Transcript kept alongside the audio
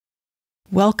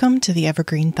Welcome to the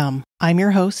Evergreen Thumb. I'm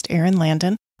your host, Erin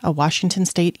Landon, a Washington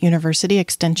State University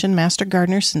Extension Master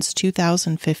Gardener since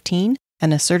 2015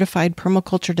 and a certified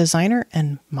permaculture designer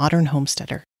and modern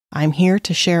homesteader. I'm here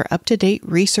to share up-to-date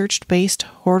research-based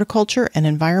horticulture and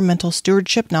environmental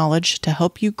stewardship knowledge to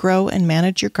help you grow and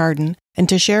manage your garden and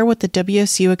to share what the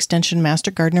WSU Extension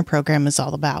Master Gardener program is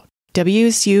all about.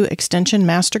 WSU Extension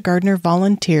Master Gardener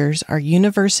volunteers are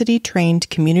university-trained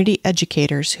community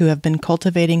educators who have been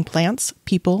cultivating plants,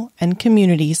 people, and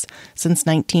communities since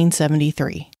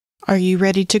 1973. Are you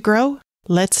ready to grow?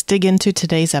 Let's dig into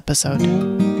today's episode.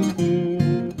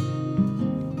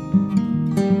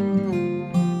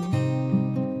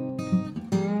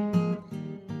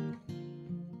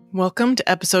 Welcome to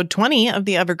episode 20 of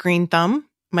the Evergreen Thumb.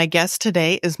 My guest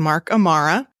today is Mark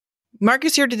Amara. Mark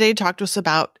is here today to talk to us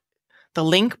about the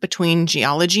link between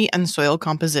geology and soil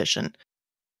composition.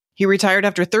 He retired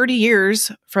after 30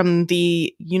 years from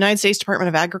the United States Department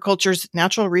of Agriculture's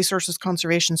Natural Resources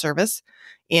Conservation Service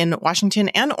in Washington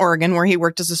and Oregon, where he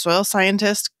worked as a soil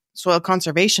scientist, soil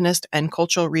conservationist, and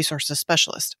cultural resources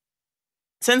specialist.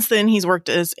 Since then, he's worked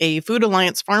as a Food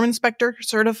Alliance farm inspector,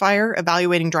 certifier,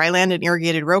 evaluating dryland and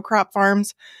irrigated row crop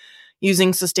farms,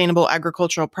 using sustainable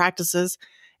agricultural practices,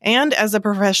 and as a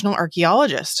professional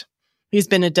archaeologist. He's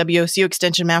been a WSU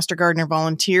Extension Master Gardener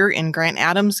volunteer in Grant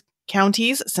Adams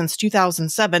counties since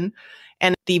 2007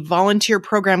 and the volunteer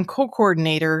program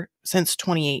co-coordinator since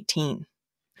 2018.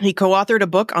 He co-authored a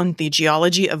book on the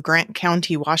geology of Grant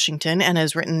County, Washington, and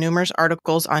has written numerous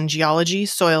articles on geology,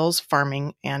 soils,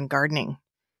 farming, and gardening.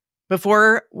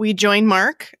 Before we join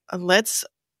Mark, let's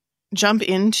jump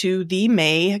into the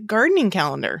May gardening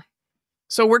calendar.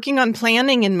 So working on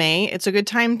planning in May, it's a good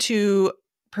time to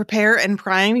prepare and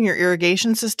prime your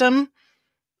irrigation system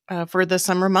for the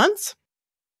summer months.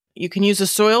 You can use a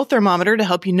soil thermometer to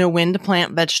help you know when to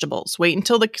plant vegetables. Wait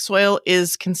until the soil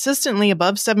is consistently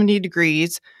above 70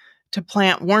 degrees to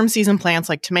plant warm season plants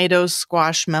like tomatoes,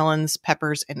 squash, melons,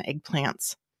 peppers, and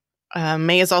eggplants.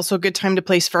 May is also a good time to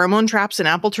place pheromone traps in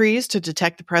apple trees to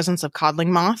detect the presence of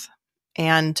codling moth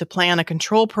and to plan a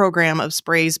control program of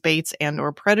sprays, baits, and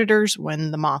or predators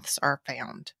when the moths are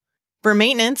found. For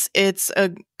maintenance, it's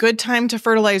a good time to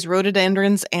fertilize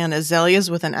rhododendrons and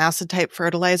azaleas with an acid-type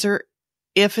fertilizer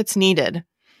if it's needed.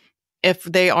 If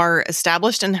they are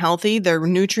established and healthy, their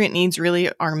nutrient needs really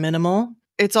are minimal.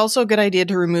 It's also a good idea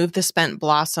to remove the spent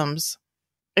blossoms.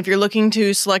 If you're looking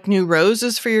to select new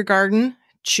roses for your garden,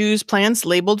 choose plants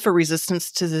labeled for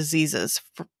resistance to diseases.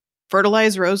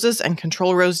 Fertilize roses and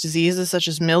control rose diseases such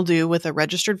as mildew with a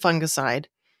registered fungicide.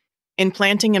 In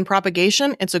planting and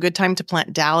propagation, it's a good time to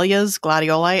plant dahlias,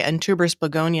 gladioli, and tuberous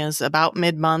begonias about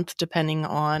mid-month, depending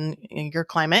on your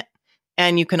climate.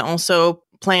 And you can also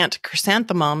plant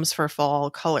chrysanthemums for fall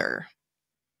color.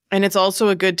 And it's also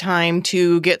a good time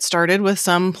to get started with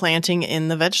some planting in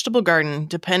the vegetable garden.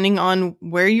 Depending on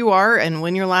where you are and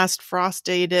when your last frost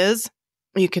date is,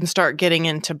 you can start getting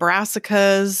into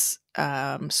brassicas,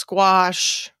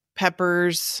 squash,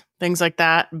 peppers, things like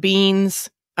that, beans.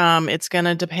 It's going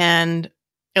to depend,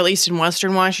 at least in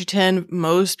Western Washington,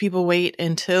 most people wait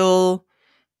until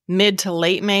mid to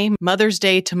late May, Mother's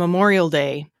Day to Memorial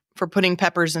Day, for putting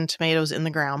peppers and tomatoes in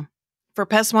the ground. For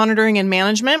pest monitoring and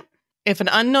management, if an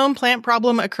unknown plant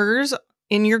problem occurs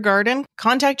in your garden,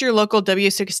 contact your local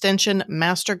WSU Extension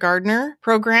Master Gardener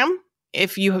program.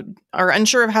 If you are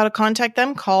unsure of how to contact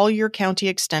them, call your county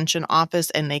extension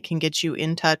office and they can get you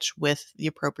in touch with the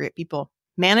appropriate people.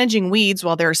 Managing weeds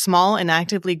while they're small and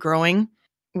actively growing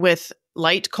with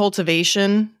light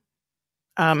cultivation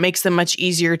makes them much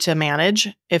easier to manage.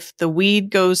 If the weed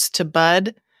goes to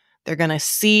bud, they're going to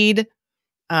seed,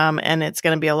 and it's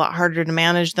going to be a lot harder to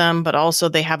manage them, but also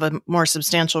they have a more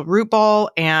substantial root ball,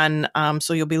 and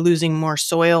so you'll be losing more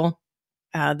soil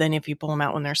than if you pull them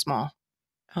out when they're small.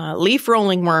 Leaf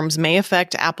rolling worms may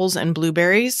affect apples and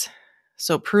blueberries,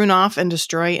 so prune off and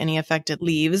destroy any affected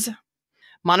leaves.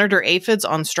 Monitor aphids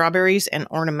on strawberries and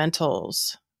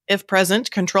ornamentals. If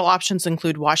present, control options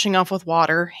include washing off with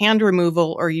water, hand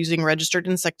removal, or using registered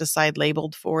insecticide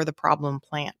labeled for the problem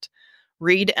plant.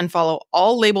 Read and follow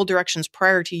all label directions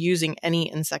prior to using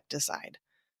any insecticide.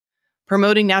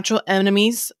 Promoting natural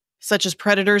enemies, such as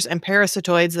predators and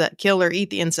parasitoids that kill or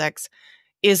eat the insects,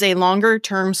 is a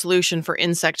longer-term solution for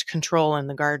insect control in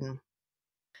the garden.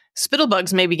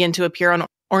 Spittlebugs may begin to appear on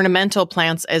ornamental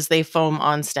plants as they foam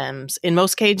on stems. In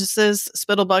most cases,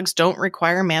 spittlebugs don't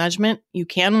require management. You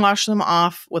can wash them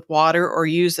off with water or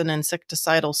use an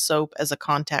insecticidal soap as a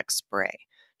contact spray.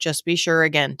 Just be sure,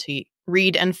 again, to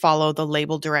read and follow the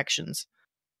label directions.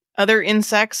 Other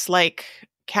insects like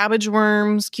Cabbage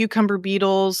worms, cucumber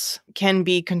beetles can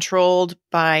be controlled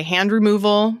by hand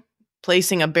removal,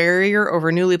 placing a barrier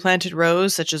over newly planted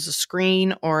rows, such as a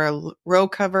screen or a row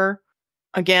cover.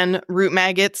 Again, root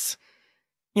maggots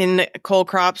in cole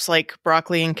crops like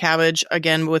broccoli and cabbage,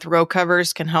 again, with row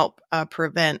covers, can help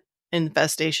prevent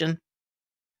infestation.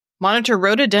 Monitor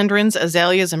rhododendrons,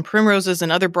 azaleas, and primroses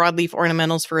and other broadleaf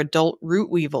ornamentals for adult root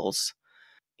weevils.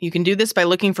 You can do this by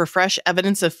looking for fresh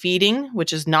evidence of feeding,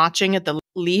 which is notching at the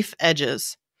leaf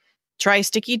edges. Try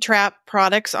sticky trap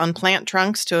products on plant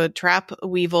trunks to trap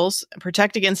weevils.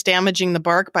 Protect against damaging the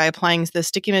bark by applying the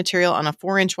sticky material on a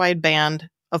 4-inch wide band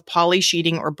of poly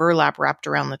sheeting or burlap wrapped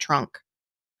around the trunk.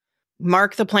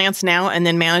 Mark the plants now and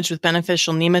then manage with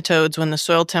beneficial nematodes when the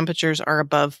soil temperatures are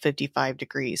above 55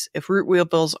 degrees. If root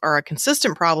weevils are a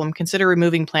consistent problem, consider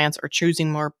removing plants or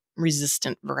choosing more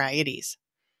resistant varieties.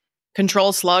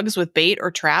 Control slugs with bait or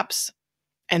traps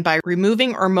and by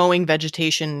removing or mowing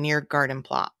vegetation near garden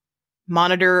plot.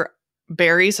 Monitor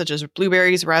berries such as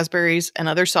blueberries, raspberries, and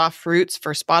other soft fruits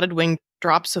for spotted wing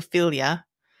Drosophila.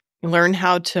 Learn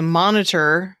how to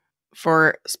monitor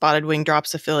for spotted wing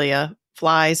Drosophila,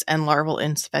 flies, and larval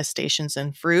infestations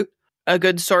in fruit. A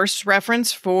good source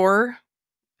reference for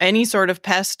any sort of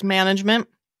pest management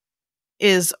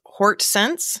is Hort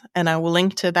Sense, and I will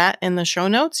link to that in the show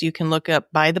notes. You can look up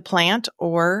by the plant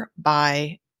or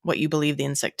by what you believe the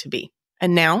insect to be.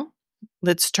 And now,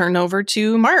 let's turn over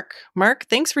to Mark. Mark,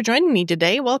 thanks for joining me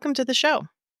today. Welcome to the show.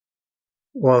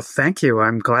 Well, thank you.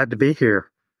 I'm glad to be here.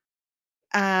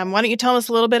 Why don't you tell us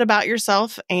a little bit about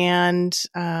yourself and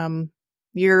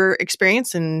your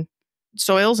experience in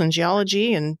soils and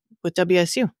geology and with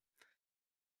WSU?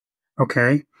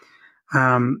 Okay.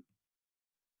 I've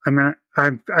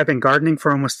been gardening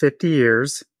for almost 50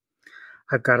 years.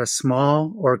 I've got a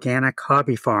small organic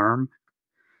hobby farm,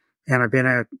 and I've been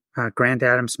a Grand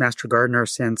Adams Master Gardener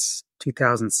since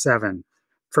 2007.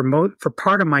 For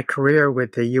part of my career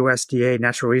with the USDA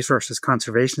Natural Resources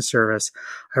Conservation Service,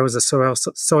 I was a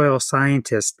soil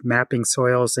scientist mapping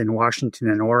soils in Washington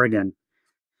and Oregon.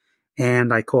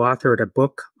 And I co-authored a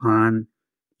book on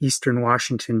Eastern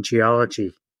Washington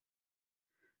geology.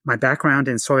 My background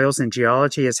in soils and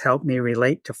geology has helped me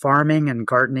relate to farming and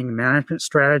gardening management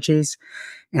strategies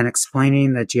and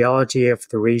explaining the geology of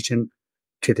the region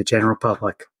to the general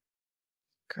public.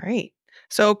 Great.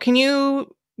 So can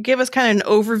you give us kind of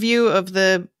an overview of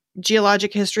the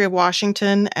geologic history of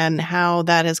Washington and how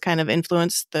that has kind of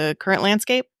influenced the current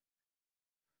landscape?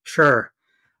 Sure.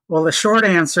 Well, the short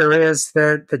answer is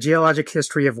that the geologic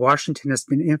history of Washington has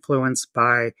been influenced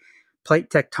by plate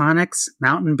tectonics,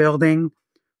 mountain building,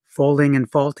 folding and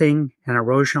faulting, and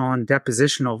erosional and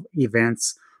depositional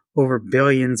events over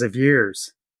billions of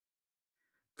years.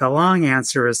 The long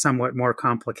answer is somewhat more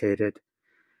complicated.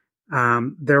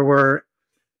 There were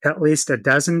at least a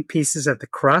dozen pieces of the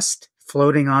crust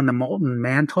floating on the molten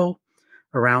mantle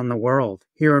around the world.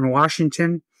 Here in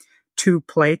Washington, 2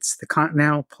 plates, the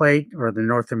continental plate or the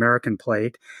North American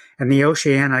plate, and the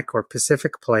oceanic or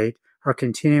Pacific plate are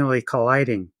continually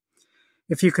colliding.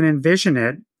 If you can envision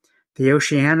it, the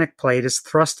oceanic plate is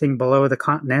thrusting below the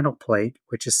continental plate,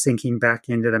 which is sinking back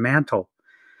into the mantle.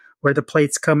 Where the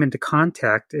plates come into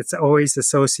contact, it's always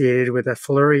associated with a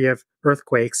flurry of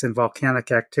earthquakes and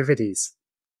volcanic activities.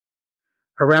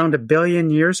 Around 1 billion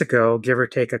years ago, give or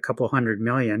take a couple 100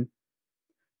 million,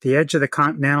 the edge of the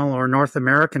continental or North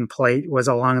American plate was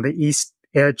along the east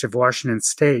edge of Washington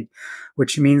state,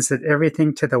 which means that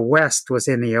everything to the west was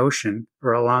in the ocean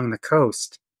or along the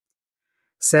coast.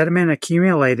 Sediment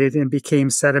accumulated and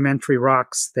became sedimentary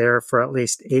rocks there for at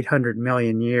least 800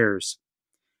 million years.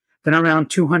 Then around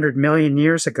 200 million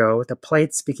years ago, the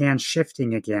plates began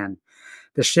shifting again.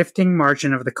 The shifting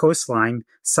margin of the coastline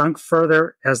sunk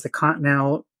further as the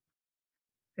continental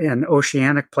and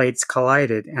oceanic plates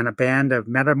collided, and a band of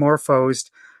metamorphosed,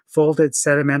 folded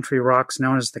sedimentary rocks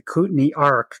known as the Kootenai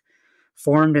Arc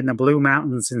formed in the Blue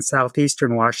Mountains in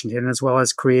southeastern Washington, as well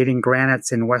as creating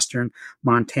granites in western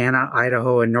Montana,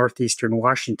 Idaho, and northeastern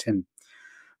Washington.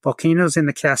 Volcanoes in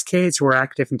the Cascades were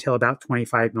active until about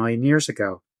 25 million years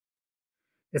ago.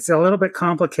 It's a little bit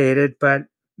complicated, but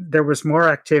there was more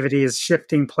activity as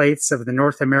shifting plates of the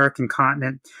North American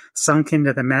continent sunk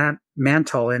into the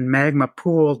mantle and magma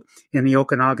pooled in the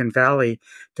Okanagan Valley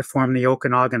to form the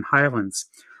Okanagan Highlands,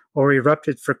 or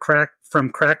erupted from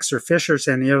cracks or fissures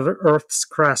in the Earth's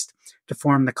crust to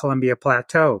form the Columbia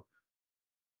Plateau.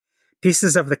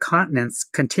 Pieces of the continents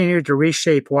continued to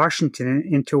reshape Washington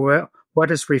into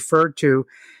what is referred to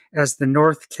as the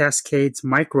North Cascades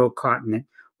microcontinent,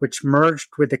 which merged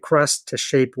with the crust to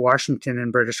shape Washington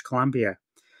and British Columbia.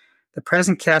 The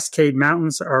present Cascade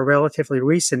Mountains are relatively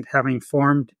recent, having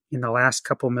formed in the last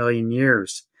couple million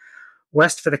years.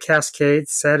 West of the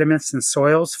Cascades, sediments and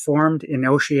soils formed in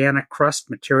oceanic crust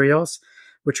materials,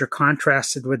 which are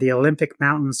contrasted with the Olympic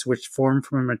Mountains, which formed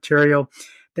from a material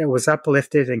that was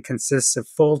uplifted and consists of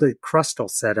folded crustal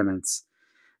sediments.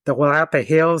 The Willapa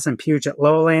Hills and Puget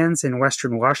Lowlands in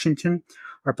western Washington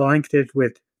are blanketed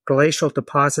with glacial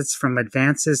deposits from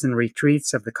advances and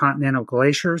retreats of the continental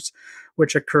glaciers,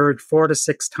 which occurred 4 to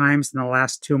 6 times in the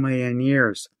last 2 million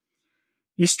years.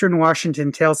 Eastern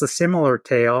Washington tells a similar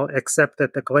tale, except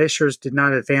that the glaciers did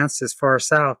not advance as far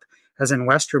south as in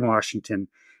western Washington.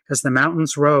 As the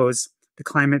mountains rose, the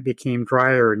climate became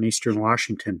drier in eastern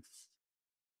Washington.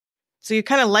 So you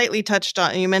kind of lightly touched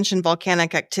on, you mentioned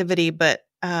volcanic activity, but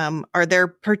are there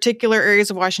particular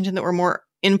areas of Washington that were more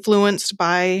influenced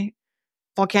by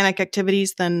volcanic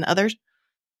activities than others?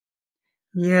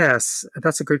 Yes,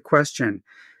 that's a good question.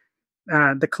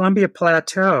 The Columbia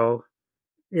Plateau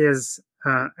is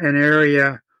an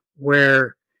area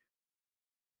where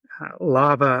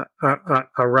lava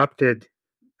erupted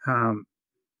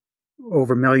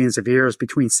over millions of years,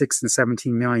 between 6 and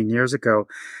 17 million years ago.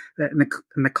 And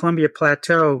the Columbia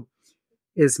Plateau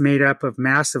is made up of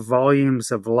massive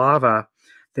volumes of lava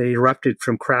that erupted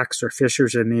from cracks or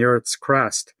fissures in the Earth's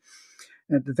crust.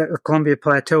 The Columbia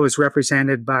Plateau is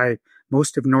represented by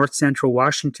most of north central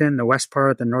Washington, the west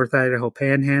part of the North Idaho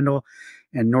Panhandle,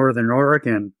 and northern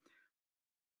Oregon.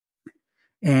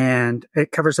 And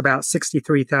it covers about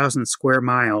 63,000 square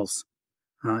miles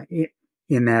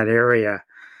in that area.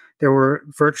 There were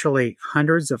virtually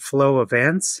hundreds of flow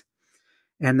events,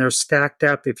 and they're stacked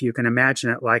up, if you can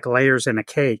imagine it, like layers in a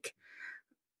cake.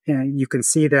 And you can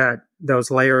see that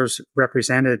those layers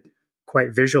represented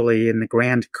quite visually in the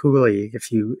Grand Coulee,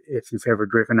 if you've ever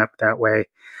driven up that way.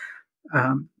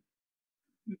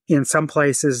 In some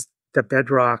places, the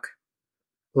bedrock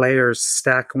layers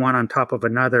stacked one on top of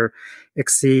another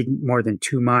exceed more than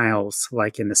 2 miles,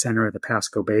 like in the center of the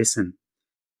Pasco Basin.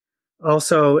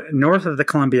 Also, north of the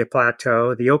Columbia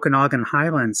Plateau, the Okanagan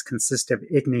Highlands consist of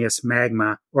igneous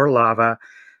magma or lava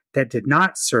that did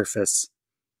not surface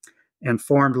and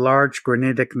formed large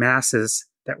granitic masses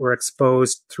that were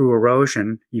exposed through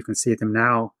erosion. You can see them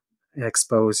now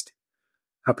exposed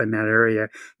up in that area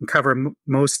and cover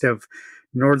most of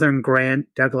northern Grant,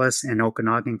 Douglas, and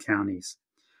Okanagan counties.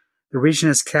 The region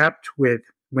is capped with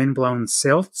windblown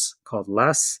silts called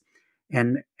loess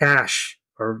and ash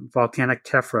or volcanic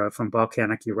tephra from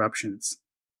volcanic eruptions.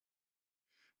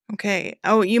 Okay.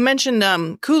 Oh, you mentioned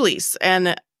coulees,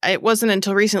 and it wasn't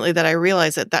until recently that I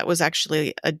realized that that was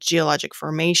actually a geologic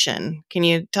formation. Can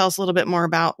you tell us a little bit more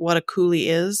about what a coulee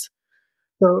is?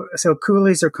 So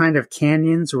coulees are kind of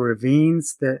canyons or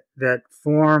ravines that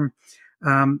form.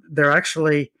 They're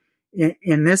actually,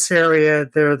 in this area,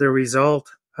 they're the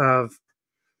result of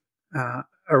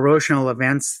erosional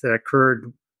events that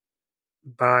occurred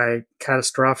by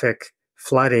catastrophic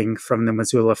flooding from the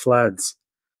Missoula floods.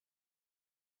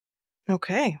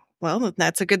 Okay. Well,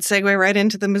 that's a good segue right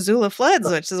into the Missoula floods,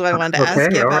 which is what I wanted to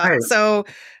ask you all about. right. So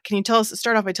can you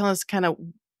start off by telling us kind of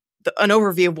an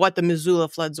overview of what the Missoula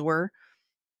floods were?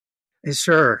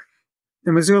 Sure.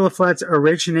 The Missoula floods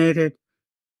originated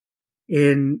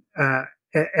in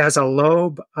as a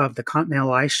lobe of the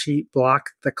continental ice sheet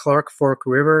blocked the Clark Fork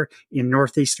River in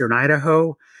northeastern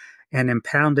Idaho and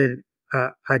impounded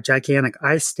a gigantic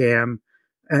ice dam.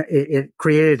 It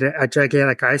created a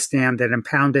gigantic ice dam that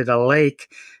impounded a lake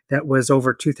that was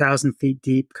over 2,000 feet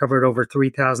deep, covered over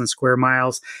 3,000 square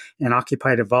miles, and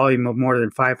occupied a volume of more than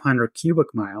 500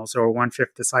 cubic miles, or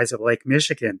 1/5 the size of Lake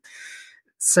Michigan.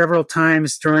 Several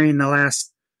times during the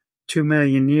last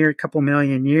couple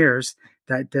million years,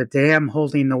 that the dam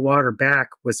holding the water back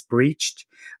was breached,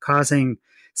 causing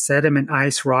sediment,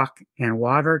 ice, rock, and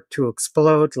water to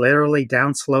explode literally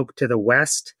downslope to the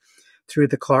west through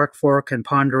the Clark Fork and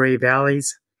Pend Oreille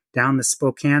valleys, down the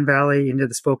Spokane Valley into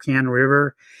the Spokane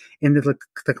River, into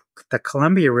the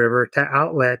Columbia River to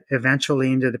outlet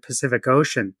eventually into the Pacific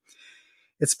Ocean.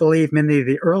 It's believed many of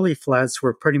the early floods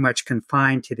were pretty much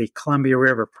confined to the Columbia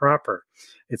River proper.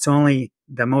 It's only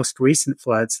the most recent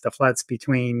floods, the floods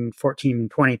between 14 and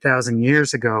 20,000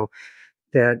 years ago,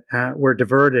 that were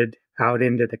diverted out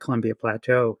into the Columbia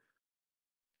Plateau.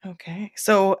 Okay.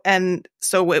 So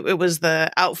it was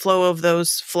the outflow of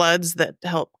those floods that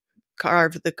helped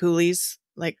carve the coulees?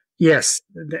 Yes.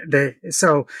 The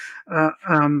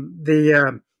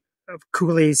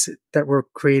coulees that were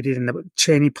created in the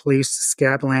Cheney Police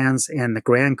Scablands and the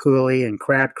Grand Coulee and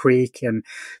Crab Creek and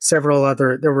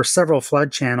there were several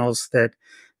flood channels that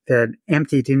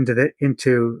emptied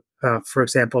into for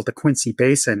example, the Quincy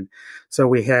Basin. So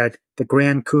we had the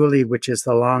Grand Coulee, which is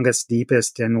the longest,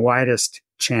 deepest, and widest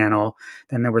channel.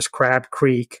 Then there was Crab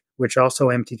Creek, which also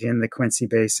emptied in the Quincy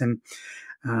Basin.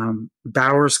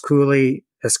 Bowers Coulee,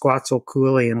 Esquatzel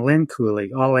Coulee, and Lynn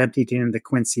Coulee all emptied into the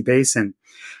Quincy Basin.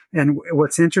 And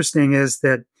what's interesting is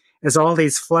that as all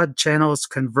these flood channels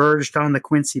converged on the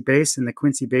Quincy Basin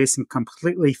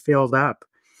completely filled up.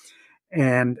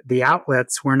 And the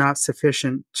outlets were not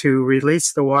sufficient to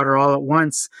release the water all at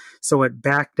once, so it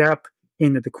backed up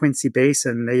into the Quincy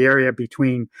Basin, the area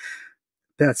between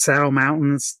the Saddle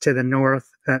Mountains to the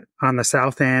north on the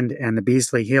south end and the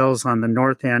Beasley Hills on the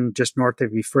north end, just north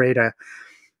of Ephrata.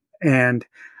 And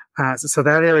so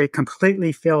that area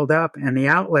completely filled up, and the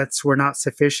outlets were not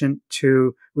sufficient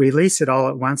to release it all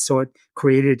at once, so it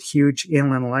created huge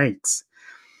inland lakes.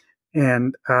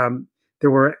 And there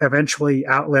were eventually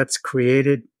outlets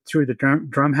created through the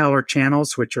Drumheller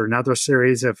channels, which are another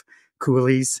series of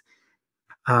coulees,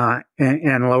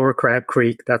 and Lower Crab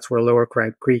Creek. That's where Lower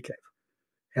Crab Creek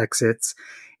exits.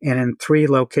 And in 3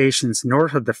 locations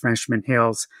north of the Frenchman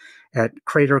Hills at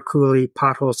Crater Coulee,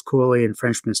 Potholes Coulee, and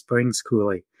Frenchman Springs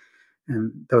Coulee.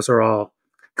 And those are all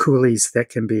coulees that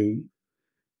can be,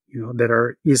 that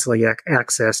are easily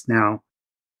accessed now.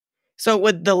 So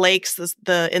would the lakes,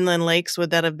 the inland lakes,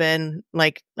 would that have been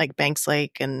like Banks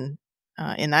Lake and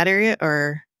in that area,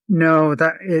 or? No,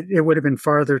 that it would have been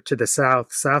farther to the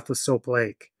south of Soap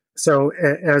Lake. So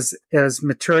as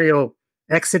material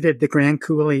exited the Grand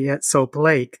Coulee at Soap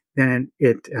Lake, then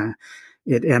it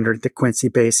entered the Quincy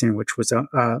Basin, which was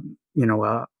a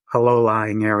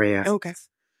low-lying area. Okay.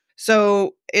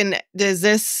 So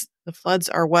the floods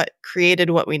are what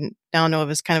created what we now know of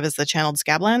as kind of as the channeled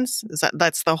scablands?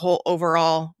 That's the whole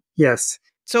overall? Yes.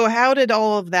 So how did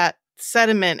all of that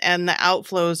sediment and the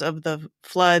outflows of the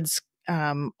floods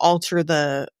alter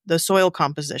the soil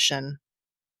composition?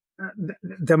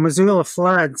 The Missoula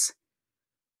floods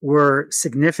were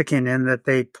significant in that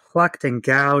they plucked and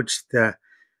gouged the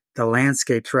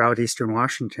landscape throughout eastern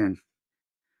Washington.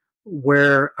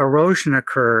 Where erosion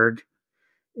occurred,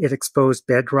 it exposed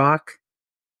bedrock,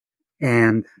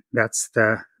 and that's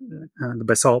the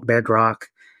basalt bedrock.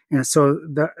 And so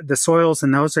the soils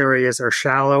in those areas are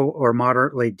shallow or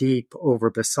moderately deep over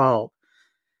basalt.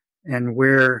 And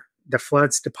where the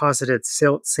floods deposited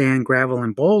silt, sand, gravel,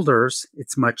 and boulders,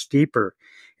 it's much deeper.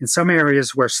 In some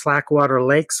areas where slackwater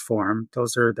lakes form,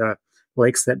 those are the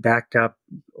lakes that backed up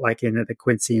like into the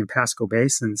Quincy and Pasco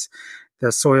basins,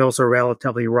 the soils are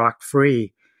relatively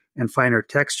rock-free and finer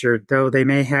textured, though they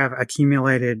may have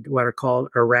accumulated what are called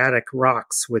erratic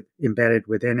rocks embedded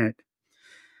within it.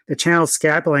 The channel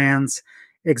scablands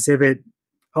exhibit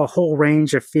a whole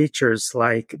range of features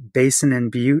like basin and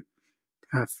butte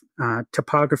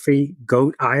topography,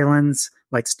 goat islands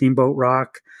like Steamboat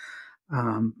Rock,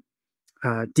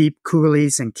 deep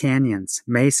coulees and canyons,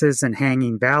 mesas and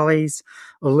hanging valleys,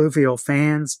 alluvial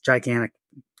fans, gigantic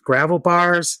gravel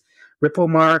bars, ripple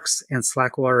marks, and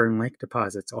slackwater and lake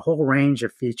deposits, a whole range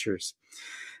of features.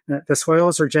 The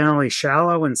soils are generally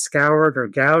shallow and scoured or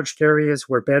gouged areas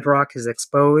where bedrock is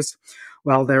exposed,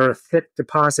 while there are thick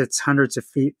deposits hundreds of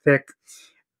feet thick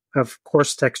of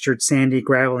coarse-textured sandy,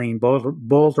 gravelly, and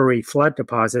bouldery flood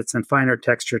deposits and finer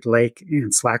textured lake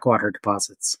and slackwater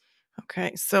deposits.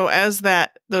 Okay, so as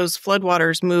those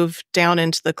floodwaters move down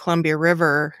into the Columbia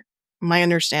River, my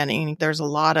understanding, there's a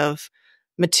lot of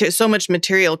so much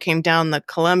material came down the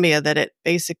Columbia that it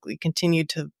basically continued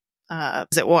to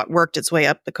as it worked its way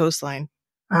up the coastline.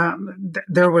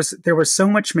 There was so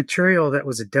much material that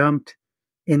was dumped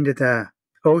into the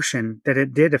ocean that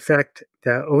it did affect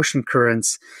the ocean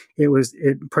currents.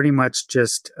 It pretty much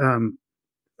just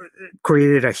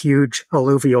created a huge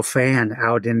alluvial fan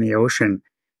out in the ocean.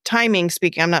 Timing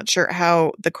speaking, I'm not sure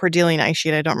how the Cordillean ice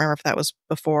sheet, I don't remember if that was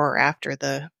before or after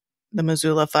the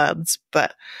Missoula floods,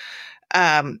 but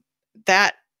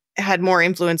that had more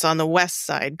influence on the west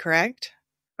side, correct?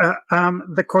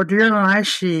 The Cordillean ice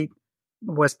sheet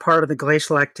was part of the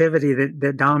glacial activity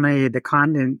that dominated the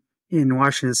continent in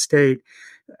Washington state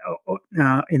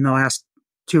in the last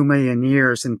 2 million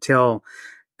years until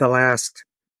the last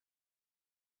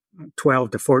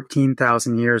 12 to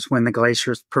 14,000 years when the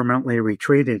glaciers permanently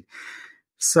retreated.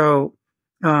 So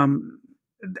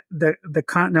the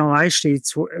continental ice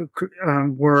sheets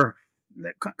were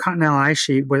the continental ice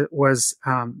sheet was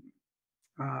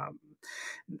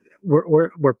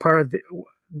were part of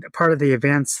the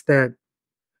events that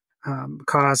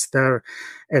caused the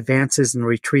advances and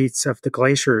retreats of the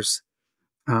glaciers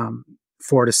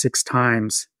 4 to 6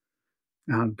 times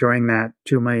during that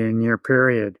 2 million year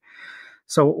period.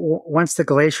 So once the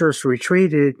glaciers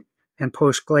retreated and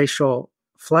post-glacial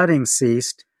flooding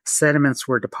ceased, sediments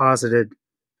were deposited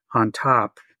on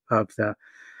top of the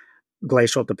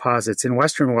glacial deposits. In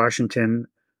Western Washington,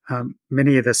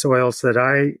 many of the soils that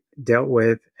I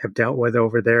have dealt with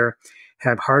over there,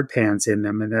 have hard pans in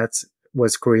them, and that's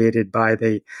was created by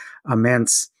the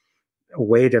immense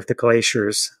weight of the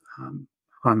glaciers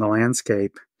on the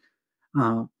landscape.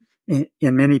 In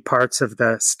many parts of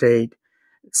the state,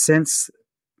 since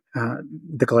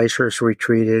the glaciers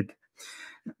retreated,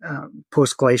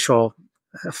 post-glacial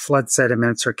flood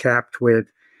sediments are capped with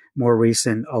more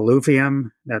recent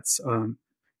alluvium, that's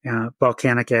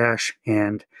volcanic ash,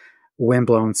 and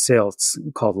windblown silts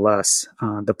called loess.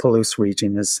 The Palouse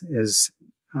region is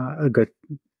a good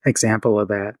example of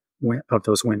that, of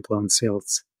those windblown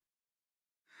silts.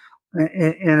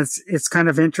 And it's kind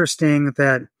of interesting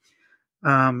that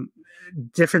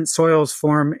different soils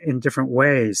form in different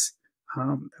ways.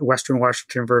 Western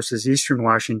Washington versus Eastern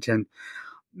Washington.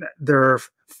 There are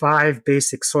 5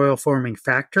 basic soil forming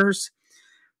factors,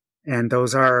 and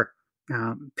those are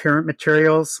parent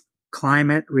materials,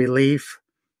 climate, relief,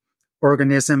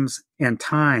 organisms, and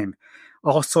time.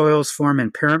 All soils formed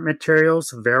in parent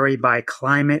materials vary by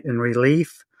climate and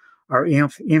relief, are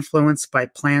influenced by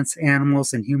plants,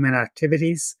 animals, and human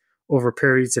activities over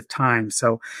periods of time.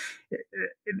 So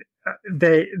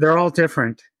they're all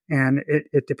different, and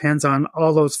it depends on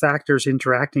all those factors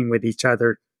interacting with each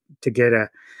other to get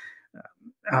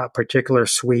a particular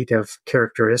suite of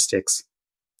characteristics.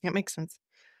 That makes sense.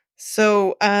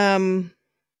 So,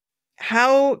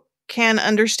 how can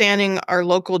understanding our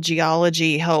local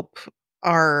geology help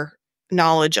our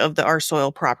knowledge of our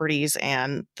soil properties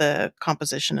and the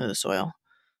composition of the soil?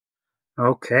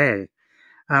 Okay.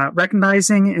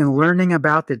 Recognizing and learning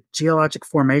about the geologic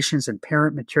formations and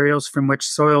parent materials from which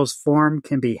soils form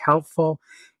can be helpful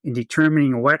in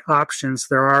determining what options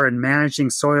there are in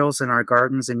managing soils in our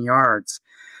gardens and yards.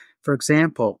 For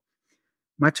example,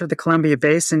 much of the Columbia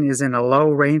Basin is in a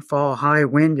low rainfall, high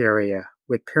wind area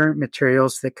with parent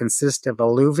materials that consist of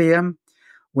alluvium,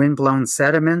 wind-blown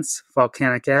sediments,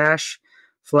 volcanic ash,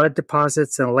 flood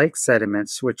deposits, and lake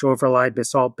sediments, which overlie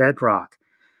basalt bedrock.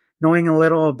 Knowing a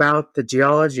little about the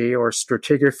geology or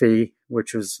stratigraphy,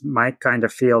 which was my kind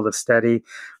of field of study,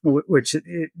 which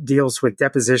deals with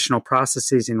depositional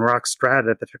processes in rock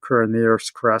strata that occur in the Earth's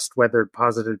crust, whether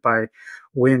deposited by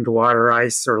wind, water,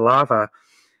 ice, or lava,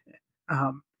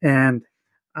 and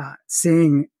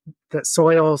seeing that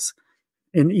soils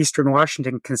in eastern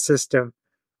Washington consist of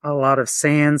a lot of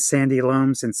sands, sandy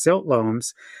loams, and silt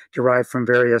loams derived from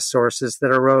various sources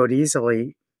that erode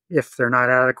easily if they're not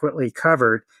adequately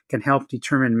covered, can help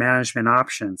determine management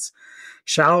options.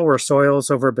 Shallower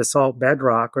soils over basalt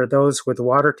bedrock or those with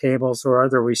water tables or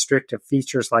other restrictive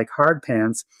features like hard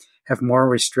pans have more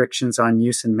restrictions on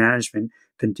use and management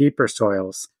than deeper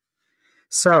soils.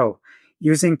 So,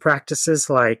 using practices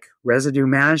like residue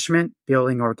management,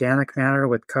 building organic matter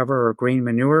with cover or green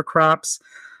manure crops,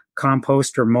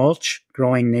 compost or mulch,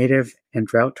 growing native and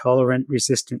drought-tolerant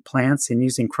resistant plants, and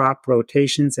using crop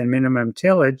rotations and minimum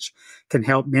tillage can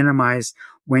help minimize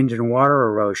wind and water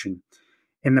erosion.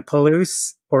 In the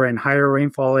Palouse or in higher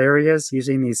rainfall areas,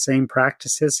 using these same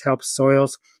practices helps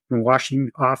soils from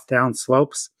washing off down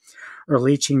slopes or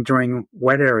leaching during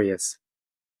wet areas.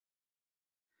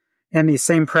 And these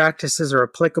same practices are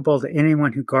applicable to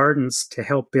anyone who gardens to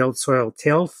help build soil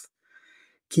tilth,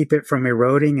 keep it from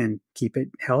eroding, and keep it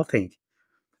healthy.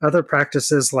 Other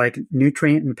practices like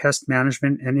nutrient and pest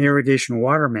management and irrigation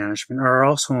water management are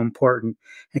also important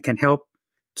and can help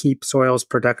keep soils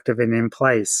productive and in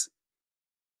place.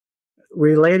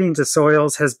 Relating to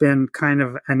soils has been kind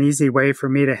of an easy way for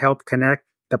me to help connect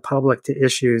the public to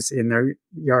issues in their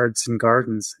yards and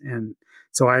gardens. And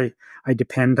so I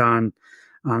depend on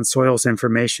soils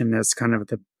information as kind of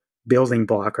the building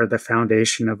block or the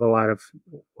foundation of a lot of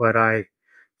what I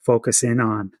focus in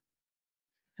on.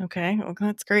 Okay, well,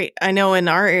 that's great. I know in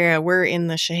our area, we're in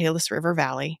the Chehalis River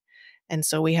Valley, and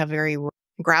so we have very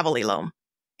gravelly loam.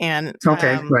 And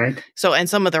right. So, and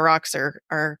some of the rocks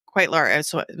are quite large.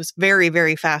 So it was very,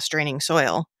 very fast draining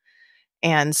soil.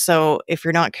 And so if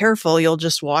you're not careful, you'll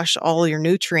just wash all your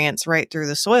nutrients right through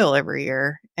the soil every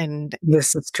year. And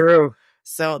yes, it's true.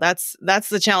 So that's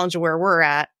the challenge of where we're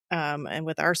at, and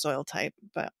with our soil type.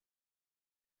 But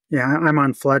yeah, I'm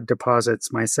on flood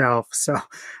deposits myself. So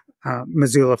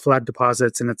Missoula flood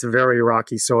deposits, and it's a very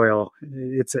rocky soil.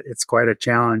 It's quite a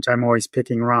challenge. I'm always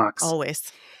picking rocks.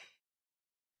 Always.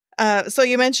 So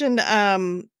you mentioned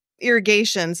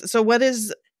irrigations. So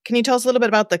can you tell us a little bit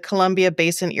about the Columbia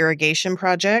Basin Irrigation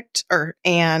Project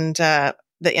and the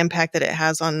impact that it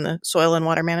has on the soil and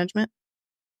water management?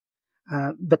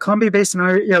 The Columbia Basin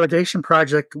Irrigation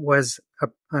Project was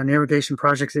an irrigation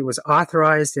project that was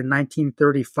authorized in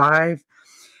 1935,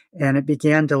 and it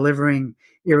began delivering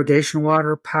irrigation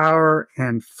water, power,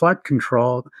 and flood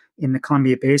control in the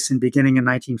Columbia Basin beginning in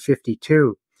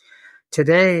 1952.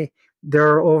 Today, there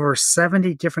are over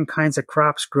 70 different kinds of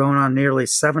crops grown on nearly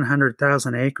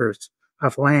 700,000 acres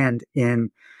of land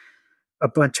in a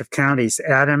bunch of counties: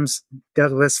 Adams,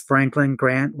 Douglas, Franklin,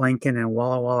 Grant, Lincoln, and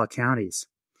Walla Walla counties.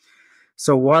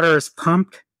 So water is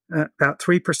pumped. About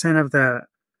 3% of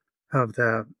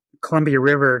the Columbia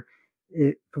River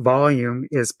volume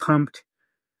is pumped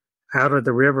out of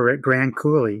the river at Grand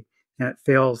Coulee, and it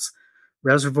fills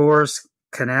reservoirs,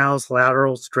 canals,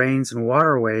 laterals, drains, and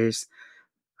waterways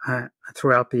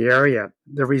throughout the area.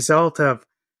 The result of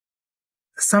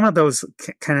some of those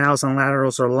canals and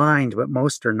laterals are lined, but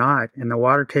most are not, and the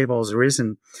water table has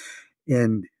risen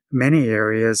in many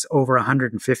areas over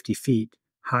 150 feet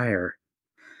higher.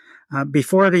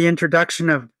 Before the introduction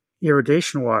of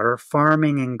irrigation water,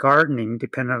 farming and gardening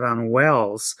depended on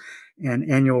wells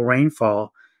and annual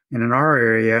rainfall. And in our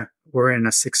area, we're in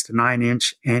a 6 to 9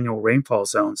 inch annual rainfall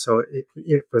zone. So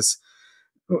it was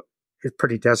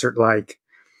pretty desert-like.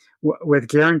 With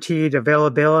guaranteed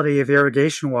availability of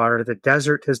irrigation water, the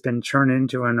desert has been turned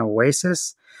into an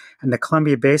oasis, and the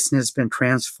Columbia Basin has been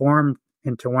transformed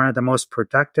into one of the most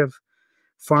productive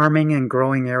farming and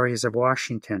growing areas of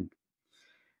Washington.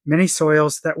 Many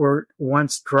soils that were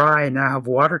once dry now have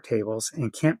water tables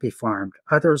and can't be farmed.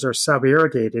 Others are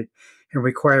sub-irrigated and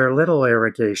require little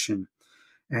irrigation.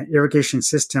 Irrigation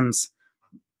systems,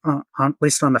 at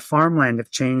least on the farmland,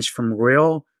 have changed from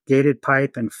rill, gated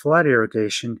pipe, and flood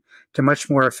irrigation to much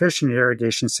more efficient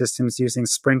irrigation systems using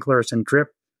sprinklers and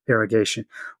drip irrigation,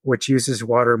 which uses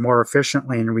water more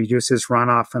efficiently and reduces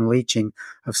runoff and leaching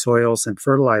of soils and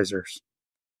fertilizers.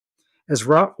 As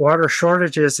water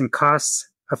shortages and costs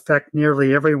affect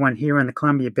nearly everyone here in the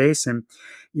Columbia Basin,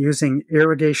 using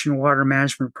irrigation water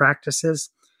management practices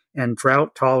and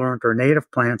drought-tolerant or native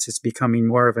plants is becoming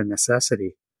more of a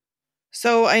necessity.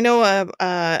 So I know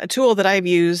a tool that I've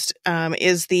used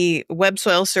is the Web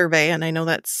Soil Survey, and I know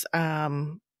that's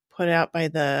put out by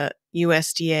the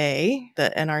USDA,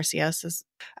 the NRCS.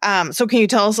 So can you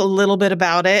tell us a little bit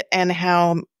about it and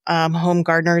how home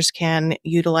gardeners can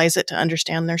utilize it to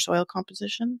understand their soil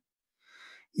composition?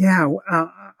 Yeah,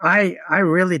 I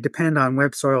really depend on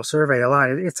Web Soil Survey a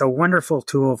lot. It's a wonderful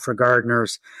tool for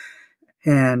gardeners,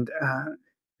 and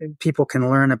people can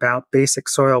learn about basic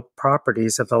soil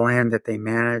properties of the land that they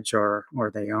manage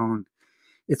or they own.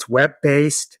 It's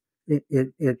web-based.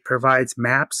 It provides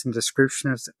maps and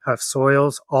descriptions of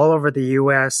soils all over the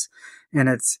U.S., and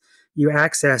you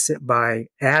access it by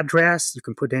address. You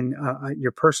can put in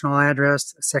your personal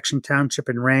address, section, township,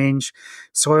 and range,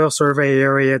 soil survey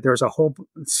area. There's a whole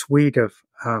suite of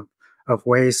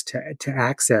ways to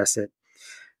access it.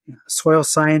 Soil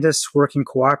scientists working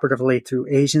cooperatively through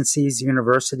agencies,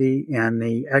 university, and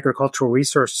the Agricultural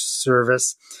Resource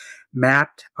Service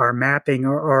are mapping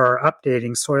or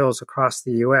updating soils across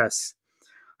the U.S.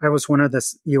 I was one of the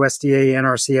USDA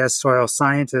NRCS soil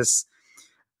scientists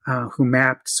who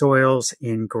mapped soils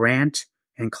in Grant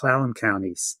and Clallam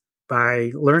counties.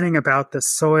 By learning about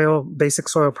the basic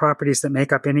soil properties that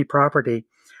make up any property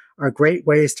are great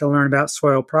ways to learn about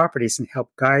soil properties and help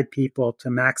guide people to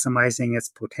maximizing its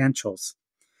potentials.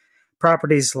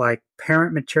 Properties like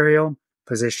parent material,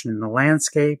 position in the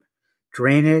landscape,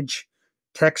 drainage,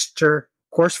 texture,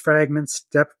 coarse fragments,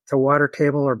 depth to water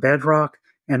table or bedrock,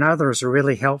 and others are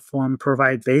really helpful and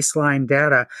provide baseline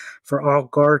data for all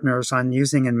gardeners on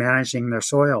using and managing their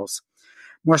soils.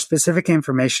 More specific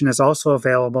information is also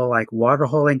available, like water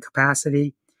holding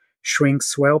capacity, shrink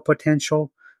swell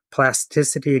potential,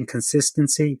 plasticity and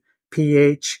consistency,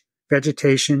 pH,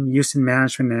 vegetation, use and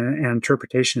management, and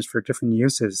interpretations for different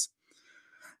uses.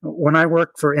 When I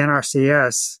worked for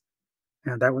NRCS,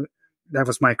 and that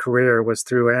was my career, was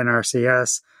through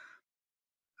NRCS,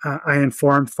 I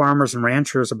informed farmers and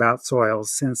ranchers about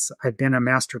soils. Since I'd been a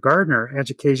master gardener,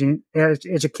 educating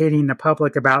the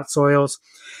public about soils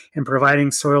and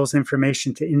providing soils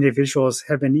information to individuals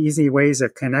have been easy ways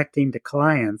of connecting to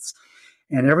clients,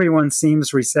 and everyone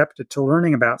seems receptive to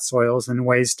learning about soils and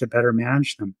ways to better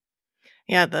manage them.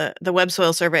 Yeah, the Web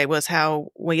Soil Survey was how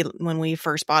when we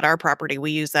first bought our property,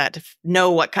 we used that to know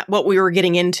what we were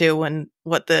getting into and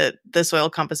what the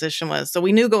soil composition was. So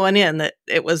we knew going in that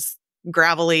it was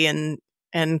gravelly and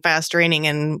fast draining,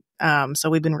 and so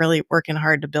we've been really working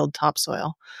hard to build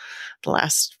topsoil the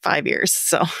last 5 years.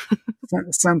 So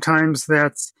sometimes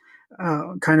that's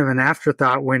kind of an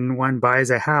afterthought when one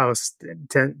buys a house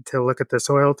to look at the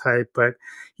soil type, but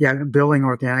yeah, building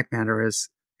organic matter is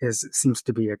seems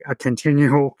to be a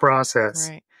continual process.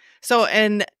 Right. So,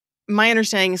 and my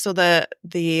understanding, so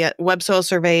the web soil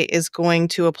survey is going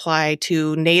to apply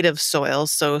to native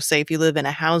soils. So say if you live in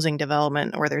a housing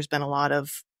development where there's been a lot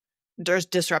of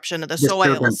disruption of the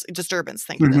soils, disturbance,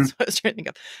 thank you, Mm-hmm. that's what I was trying to think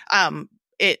of.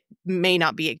 It may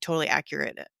not be totally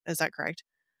accurate. Is that correct?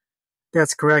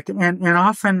 That's correct. And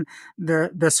often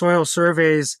the soil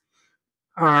surveys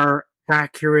are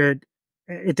accurate.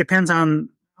 It depends on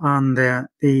the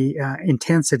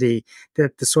intensity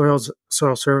that the soil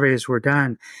surveys were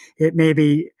done. It may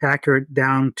be accurate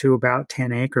down to about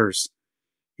 10 acres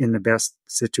in the best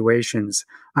situations,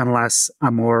 unless a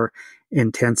more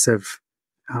intensive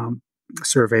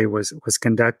survey was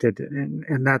conducted,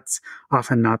 and that's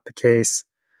often not the case.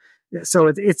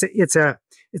 So it's a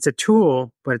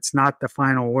tool, but it's not the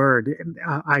final word.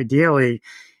 Ideally,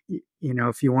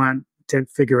 if you want to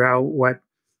figure out what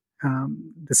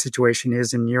the situation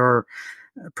is in your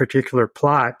particular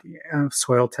plot,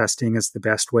 soil testing is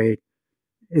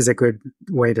a good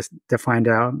way to find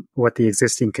out what the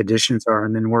existing conditions are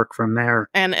and then work from there.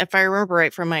 And if I remember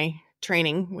right from my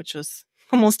training, which was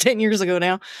almost 10 years ago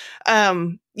now,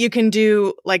 you can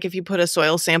do, like, if you put a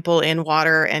soil sample in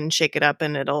water and shake it up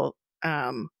and it'll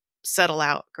settle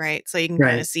out, right? So you can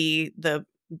kind of see the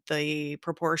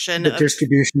proportion, the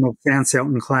distribution of sand, silt,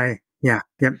 and clay. Yeah.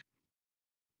 Yep.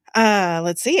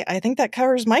 Let's see. I think that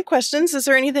covers my questions. Is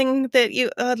there anything that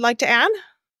you would like to add?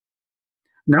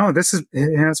 No, it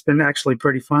has been actually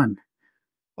pretty fun.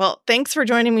 Well, thanks for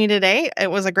joining me today. It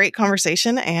was a great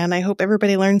conversation, and I hope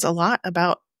everybody learns a lot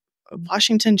about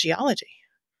Washington geology.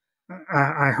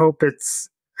 I hope it's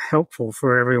helpful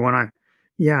for everyone. I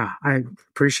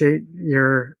appreciate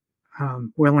your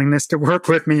willingness to work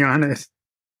with me on it.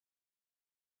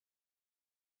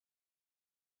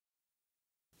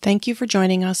 Thank you for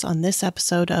joining us on this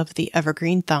episode of the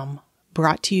Evergreen Thumb,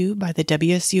 brought to you by the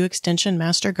WSU Extension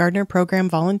Master Gardener Program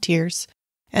volunteers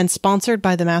and sponsored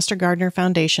by the Master Gardener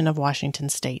Foundation of Washington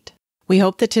State. We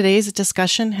hope that today's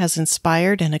discussion has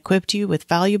inspired and equipped you with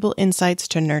valuable insights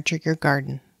to nurture your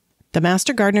garden. The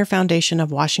Master Gardener Foundation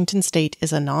of Washington State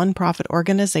is a nonprofit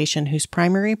organization whose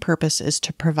primary purpose is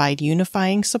to provide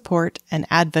unifying support and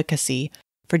advocacy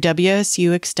for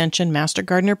WSU Extension Master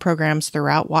Gardener programs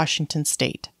throughout Washington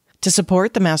State. To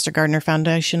support the Master Gardener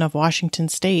Foundation of Washington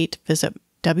State, visit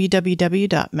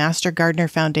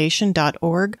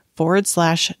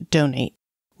www.mastergardenerfoundation.org/donate.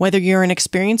 Whether you're an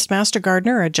experienced Master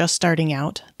Gardener or just starting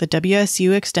out, the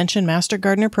WSU Extension Master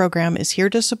Gardener program is here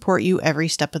to support you every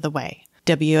step of the way.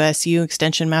 WSU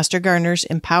Extension Master Gardeners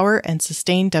empower and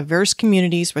sustain diverse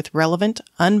communities with relevant,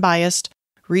 unbiased,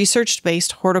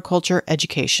 research-based horticulture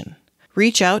education.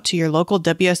 Reach out to your local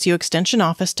WSU Extension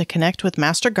office to connect with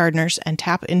Master Gardeners and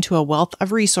tap into a wealth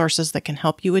of resources that can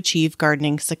help you achieve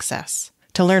gardening success.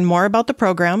 To learn more about the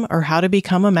program or how to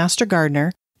become a Master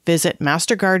Gardener, visit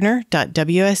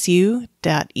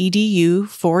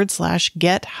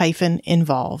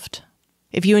mastergardener.wsu.edu/get-involved.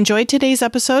 If you enjoyed today's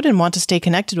episode and want to stay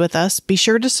connected with us, be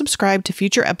sure to subscribe to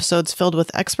future episodes filled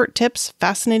with expert tips,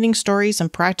 fascinating stories,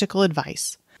 and practical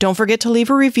advice. Don't forget to leave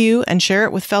a review and share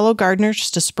it with fellow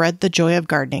gardeners to spread the joy of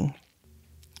gardening.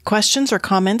 Questions or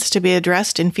comments to be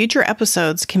addressed in future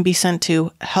episodes can be sent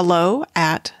to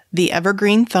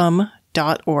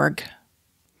hello@theevergreenthumb.org.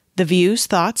 The views,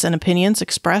 thoughts, and opinions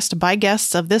expressed by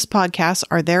guests of this podcast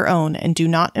are their own and do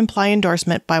not imply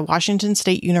endorsement by Washington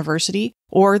State University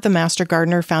or the Master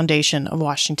Gardener Foundation of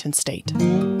Washington State.